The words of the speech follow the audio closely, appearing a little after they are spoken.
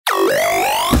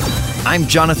I'm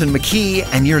Jonathan McKee,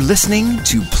 and you're listening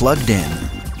to Plugged In.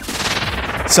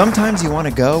 Sometimes you want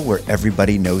to go where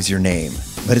everybody knows your name,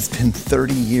 but it's been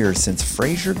 30 years since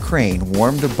Frasier Crane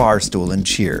warmed a bar stool in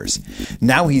Cheers.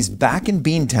 Now he's back in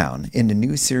Beantown in the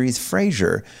new series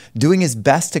Frasier, doing his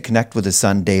best to connect with his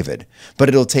son David. But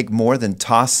it'll take more than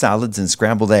tossed salads and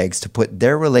scrambled eggs to put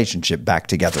their relationship back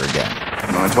together again.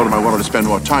 I told him I wanted to spend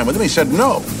more time with him. He said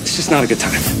no. It's just not a good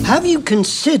time. Have you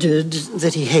considered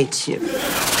that he hates you?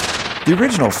 The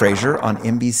original Frasier on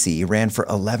NBC ran for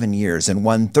 11 years and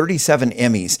won 37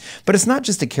 Emmys. But it's not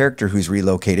just a character who's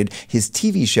relocated. His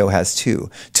TV show has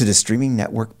too, to the streaming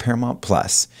network Paramount+.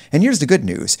 And here's the good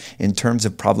news. In terms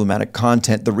of problematic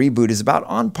content, the reboot is about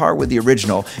on par with the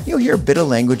original. You'll hear a bit of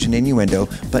language and innuendo,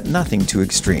 but nothing too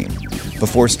extreme.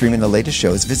 Before streaming the latest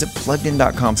shows, visit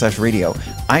pluggedin.com/radio.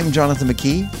 I'm Jonathan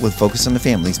McKee with Focus on the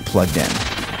Family's Plugged In.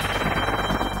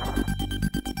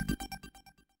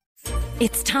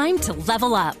 It's time to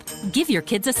level up. Give your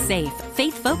kids a safe,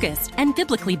 faith-focused, and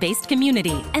biblically based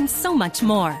community, and so much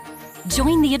more.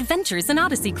 Join the Adventures in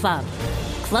Odyssey Club.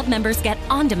 Club members get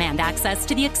on-demand access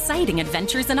to the exciting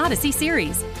Adventures in Odyssey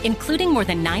series, including more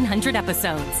than 900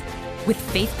 episodes. With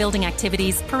faith-building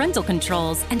activities, parental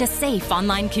controls, and a safe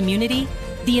online community,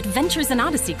 the Adventures in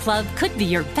Odyssey Club could be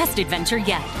your best adventure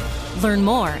yet. Learn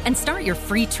more and start your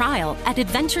free trial at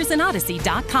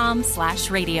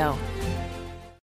adventuresinodyssey.com/radio.